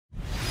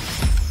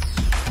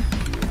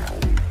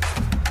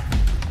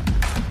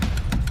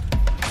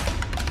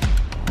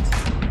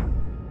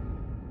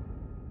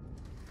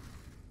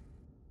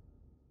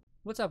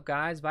What's up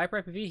guys,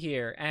 Budget FPV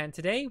here, and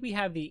today we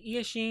have the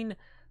Eachine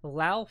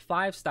LAL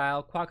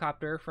 5Style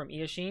quadcopter from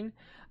Eachine.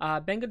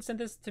 Banggood sent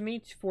this to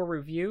me for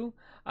review,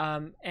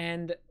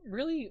 and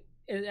really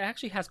it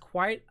actually has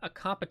quite a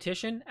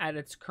competition at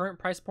its current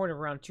price point of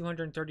around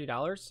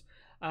 $230.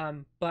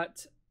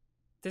 But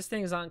this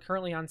thing is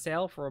currently on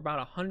sale for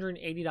about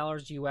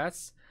 $180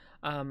 US.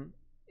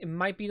 It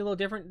might be a little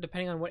different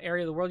depending on what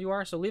area of the world you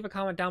are, so leave a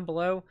comment down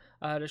below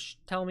to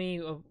tell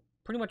me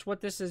pretty much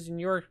what this is in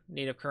your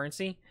native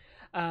currency.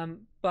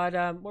 What we're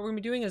going to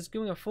be doing is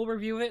doing a full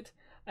review of it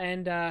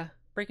and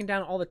breaking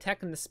down all the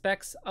tech and the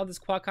specs of this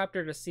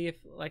quadcopter to see if,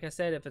 like I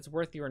said, if it's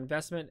worth your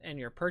investment and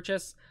your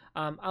purchase.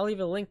 I'll leave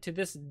a link to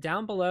this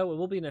down below. It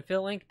will be an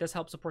affiliate link. It does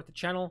help support the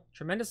channel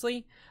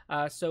tremendously.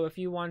 So if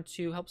you want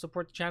to help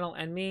support the channel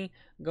and me,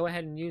 go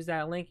ahead and use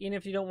that link. Even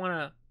if you don't want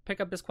to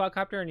pick up this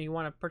quadcopter and you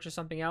want to purchase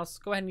something else,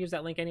 go ahead and use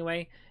that link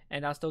anyway,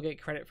 and I'll still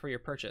get credit for your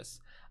purchase.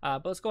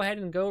 But let's go ahead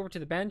and go over to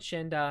the bench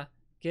and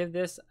give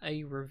this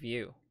a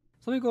review.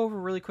 So let me go over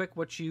really quick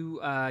what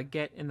you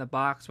get in the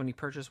box when you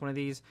purchase one of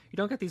these. You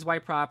don't get these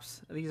white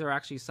props. These are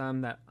actually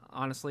some that,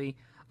 honestly,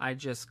 I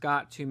just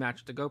got to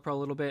match the GoPro a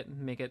little bit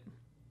and make it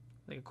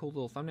like a cool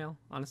little thumbnail,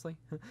 honestly.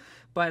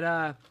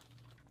 But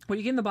when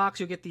you get in the box,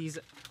 you'll get these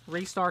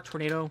Raystar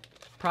Tornado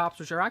props,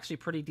 which are actually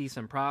pretty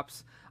decent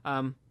props.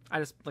 I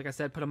just, like I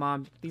said, put them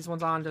on. These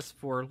ones on just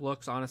for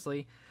looks,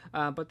 honestly.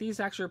 But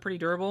these actually are pretty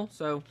durable,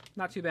 so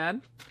not too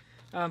bad.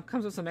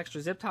 Comes with some extra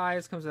zip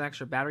ties, comes with an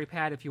extra battery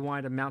pad if you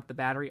wanted to mount the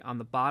battery on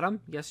the bottom.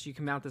 Yes, you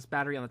can mount this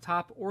battery on the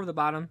top or the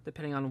bottom,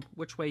 depending on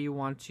which way you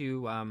want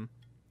to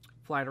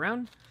fly it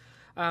around.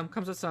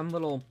 Comes with some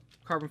little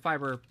carbon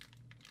fiber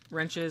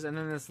wrenches, and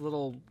then this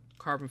little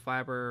carbon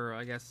fiber,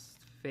 I guess,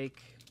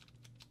 fake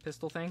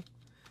pistol thing.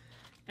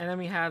 And then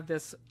we have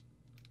these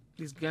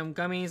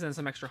gummies and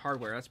some extra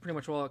hardware. That's pretty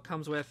much all it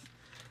comes with.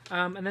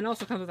 And then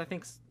also comes with, I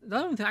think, it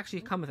doesn't actually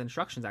come with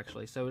instructions,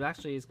 actually. So it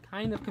actually is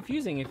kind of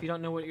confusing if you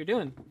don't know what you're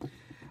doing.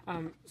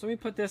 So let me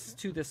put this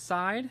to the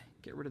side,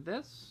 get rid of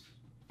this.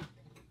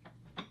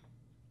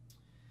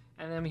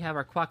 And then we have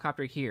our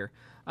quadcopter here.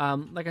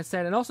 Like I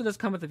said, it also does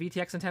come with the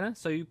VTX antenna.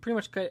 So you pretty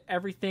much get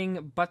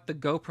everything but the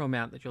GoPro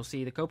mount that you'll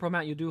see. The GoPro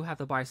mount you do have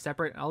to buy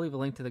separate. I'll leave a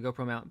link to the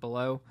GoPro mount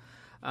below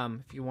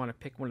if you want to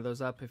pick one of those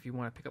up, if you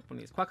want to pick up one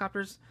of these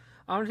quadcopters.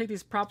 I'm going to take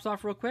these props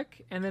off real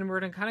quick, and then we're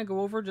going to kind of go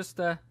over just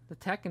the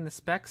tech and the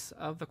specs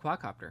of the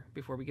quadcopter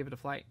before we give it a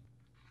flight.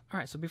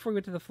 Alright, so before we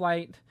get to the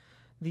flight,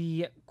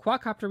 the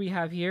quadcopter we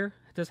have here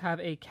does have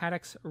a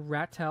Caddx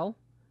rat tail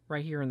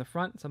right here in the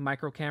front. It's a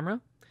micro camera.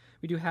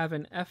 We do have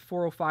an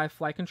F405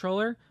 flight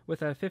controller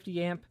with a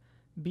 50 amp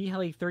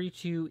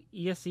BHELI32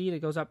 ESC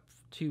that goes up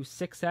to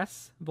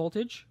 6S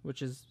voltage,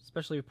 which is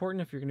especially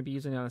important if you're going to be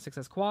using it on a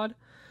 6S quad.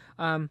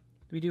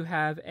 We do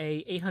have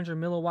a 800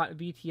 milliwatt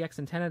VTX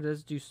antenna that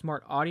does do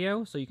smart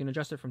audio, so you can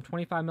adjust it from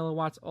 25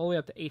 milliwatts all the way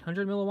up to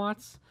 800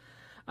 milliwatts.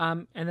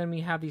 And then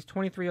we have these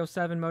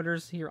 2307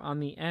 motors here on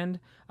the end.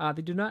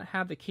 They do not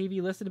have the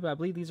KV listed, but I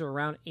believe these are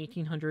around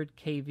 1800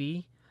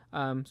 KV.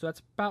 So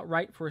that's about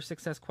right for a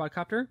 6S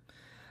quadcopter.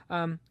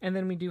 And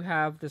then we do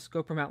have this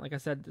GoPro mount. Like I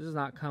said, this does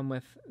not come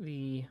with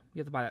you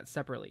have to buy that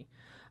separately.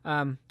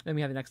 Then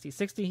we have an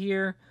XT60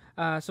 here.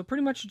 So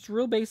pretty much it's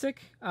real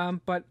basic,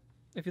 but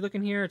if you look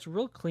in here, it's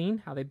real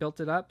clean how they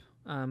built it up.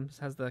 This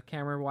has the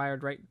camera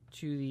wired right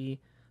to the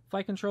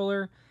flight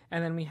controller,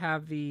 and then we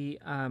have the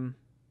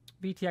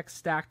VTX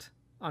stacked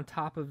on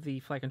top of the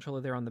flight controller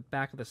there on the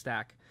back of the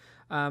stack.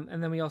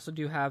 And then we also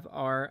do have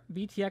our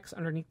VTX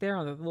underneath there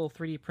on the little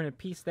 3D printed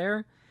piece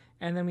there.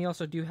 And then we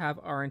also do have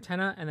our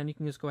antenna, and then you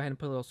can just go ahead and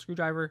put a little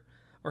screwdriver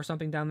or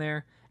something down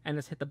there and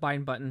just hit the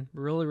bind button.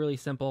 Really, really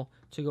simple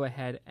to go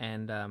ahead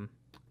and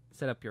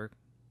set up your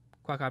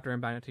quadcopter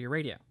and bind it to your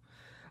radio.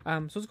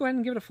 So let's go ahead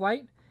and give it a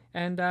flight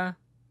and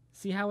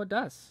see how it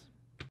does.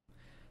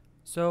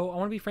 So I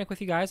want to be frank with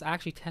you guys. I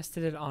actually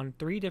tested it on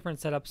 3 different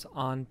setups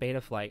on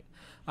Betaflight.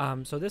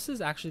 So this is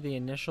actually the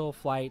initial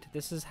flight.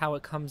 This is how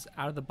it comes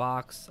out of the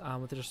box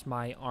with just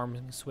my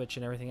arm switch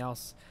and everything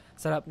else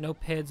set up. No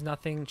PIDs,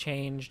 nothing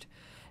changed.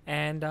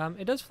 And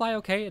it does fly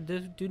okay.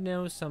 It do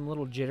know some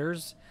little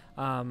jitters,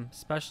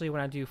 especially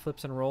when I do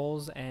flips and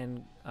rolls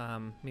and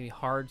maybe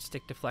hard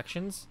stick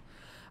deflections.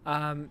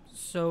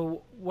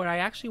 So what I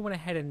actually went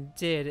ahead and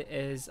did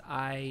is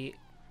I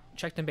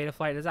checked in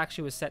Betaflight. It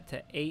actually was set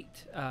to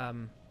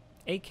 8K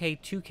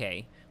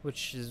 2K,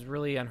 which is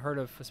really unheard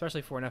of,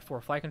 especially for an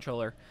F4 flight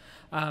controller.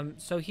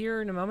 So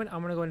here in a moment, I'm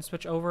going to go ahead and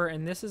switch over,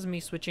 and this is me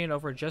switching it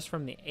over just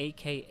from the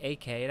 8K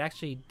 8K. It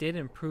actually did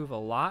improve a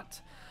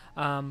lot.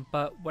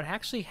 But what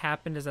actually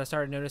happened is I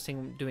started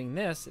noticing doing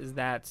this is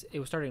that it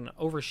was starting to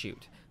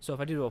overshoot. So if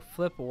I do a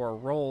flip or a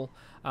roll,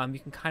 you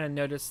can kind of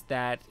notice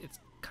that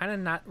it's kind of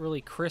not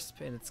really crisp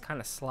and it's kind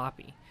of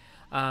sloppy.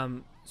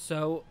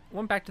 So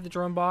went back to the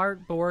drone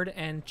board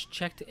and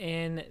checked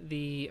in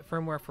the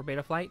firmware for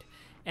Betaflight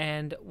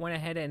and went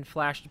ahead and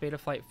flashed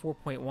Betaflight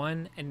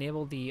 4.1,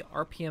 enabled the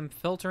RPM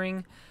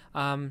filtering,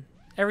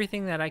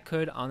 everything that I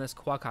could on this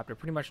quadcopter.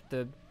 Pretty much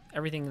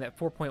everything that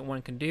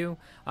 4.1 can do.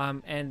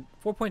 And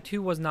 4.2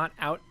 was not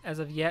out as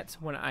of yet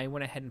when I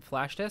went ahead and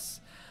flashed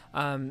this.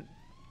 So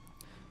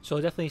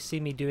you'll definitely see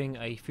me doing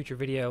a future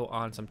video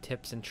on some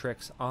tips and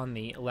tricks on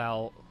the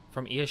LAL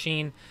from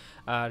Eachine,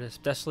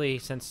 especially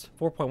since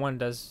 4.1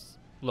 does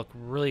look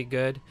really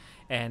good,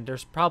 and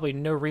there's probably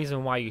no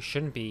reason why you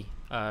shouldn't be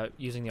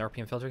using the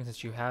RPM filtering,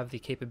 since you have the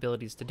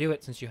capabilities to do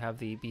it, since you have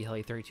the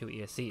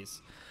BLA32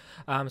 ESCs.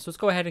 So let's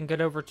go ahead and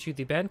get over to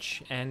the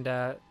bench and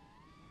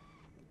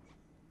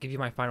give you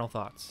my final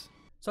thoughts.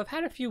 So I've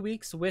had a few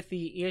weeks with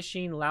the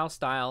Eachine LAL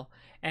style,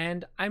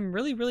 and I'm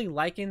really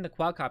liking the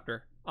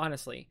quadcopter,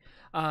 honestly.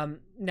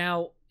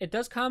 Now, it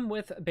does come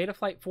with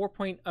Betaflight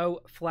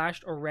 4.0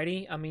 flashed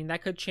already. I mean,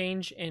 that could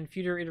change in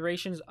future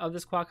iterations of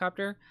this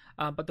quadcopter,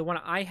 but the one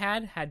I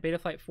had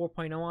Betaflight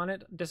 4.0 on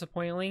it,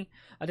 disappointingly.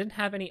 I didn't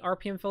have any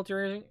RPM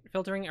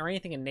filtering or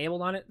anything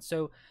enabled on it,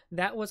 so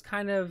that was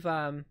kind of,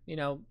 you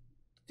know,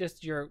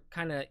 just your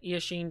kind of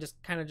Eachine,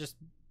 just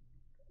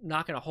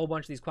knocking a whole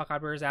bunch of these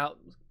quadcopters out,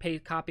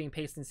 copying,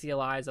 pasting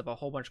CLIs of a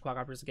whole bunch of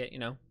quadcopters to get, you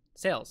know,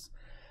 sales.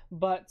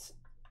 But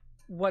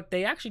what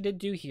they actually did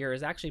do here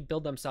is actually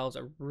build themselves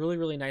a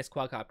really nice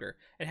quadcopter.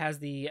 It has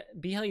the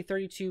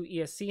BLA32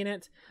 ESC in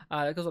it.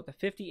 It goes up to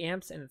 50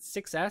 amps and it's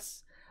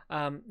 6S.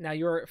 Now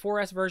your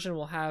 4S version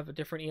will have a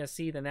different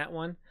ESC than that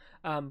one,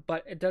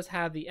 but it does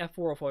have the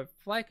F405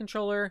 flight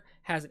controller,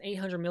 has an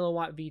 800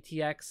 milliwatt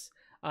VTX,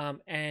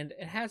 and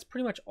it has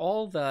pretty much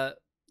all the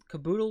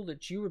caboodle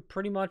that you would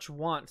pretty much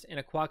want in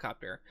a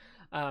quadcopter.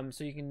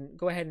 So you can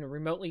go ahead and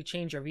remotely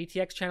change your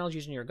VTX channels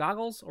using your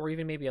goggles, or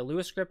even maybe a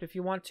Lewis script if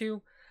you want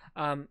to.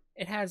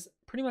 It has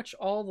pretty much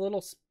all the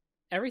little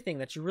everything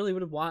that you really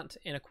would want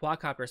in a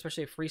quadcopter,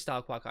 especially a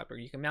freestyle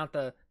quadcopter. You can mount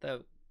the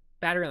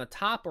battery on the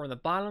top or on the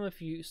bottom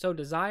if you so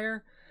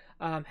desire.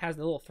 Has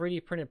the little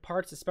 3D printed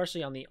parts,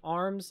 especially on the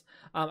arms.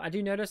 I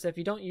do notice that if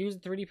you don't use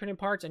 3D printed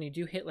parts and you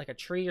do hit like a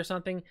tree or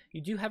something,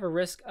 you do have a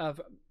risk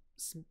of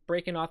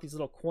breaking off these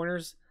little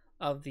corners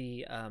of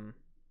the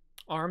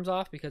arms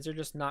off, because they're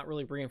just not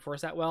really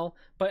reinforced that well,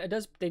 but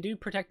they do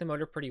protect the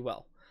motor pretty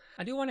well.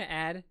 I do want to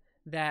add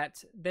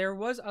that there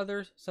was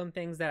some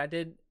things that I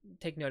did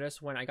take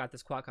notice when I got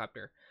this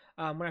quadcopter.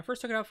 When I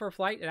first took it out for a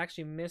flight, it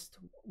actually missed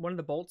one of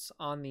the bolts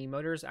on the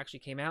motors actually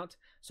came out,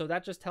 so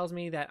that just tells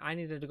me that I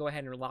needed to go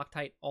ahead and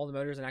Loctite all the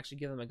motors and actually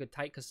give them a good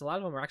tight, because a lot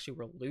of them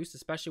were loose,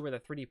 especially where the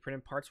 3D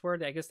printed parts were.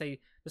 I guess they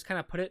just kind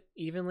of put it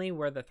evenly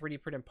where the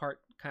 3D printed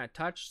part kind of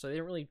touched, so they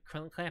didn't really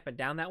clamp it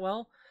down that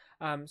well.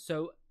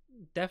 So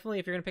definitely,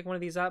 if you're going to pick one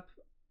of these up,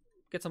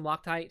 get some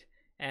Loctite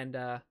and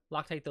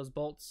Loctite those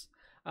bolts.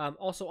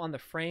 Also on the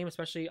frame,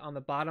 especially on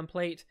the bottom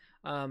plate,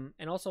 and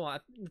also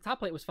the top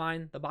plate was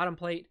fine. The bottom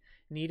plate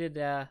needed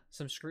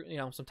some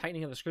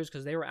tightening of the screws,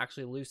 because they were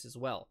actually loose as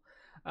well.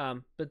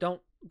 But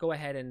don't go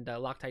ahead and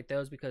Loctite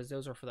those, because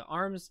those are for the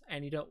arms,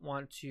 and you don't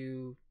want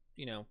to,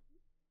 you know,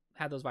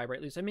 have those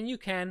vibrate loose. I mean, you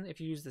can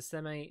if you use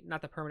the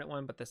not the permanent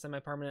one, but the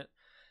semi-permanent,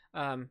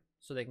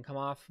 so they can come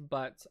off.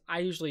 But I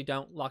usually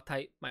don't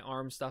Loctite my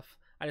arm stuff.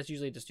 I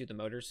usually just do the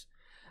motors.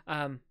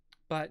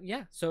 But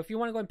yeah, so if you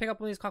want to go and pick up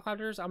one of these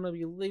quadcopters, I'm going to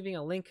be leaving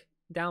a link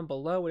down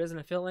below. It is an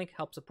affiliate link,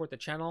 help support the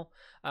channel.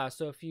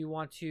 So if you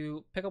want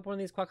to pick up one of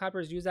these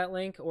quadcopters, use that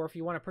link, or if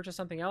you want to purchase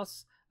something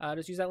else,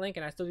 just use that link,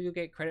 and I still do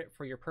get credit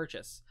for your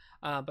purchase.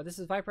 But this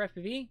is Viper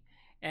FPV,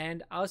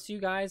 and I'll see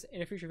you guys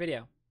in a future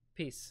video.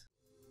 Peace.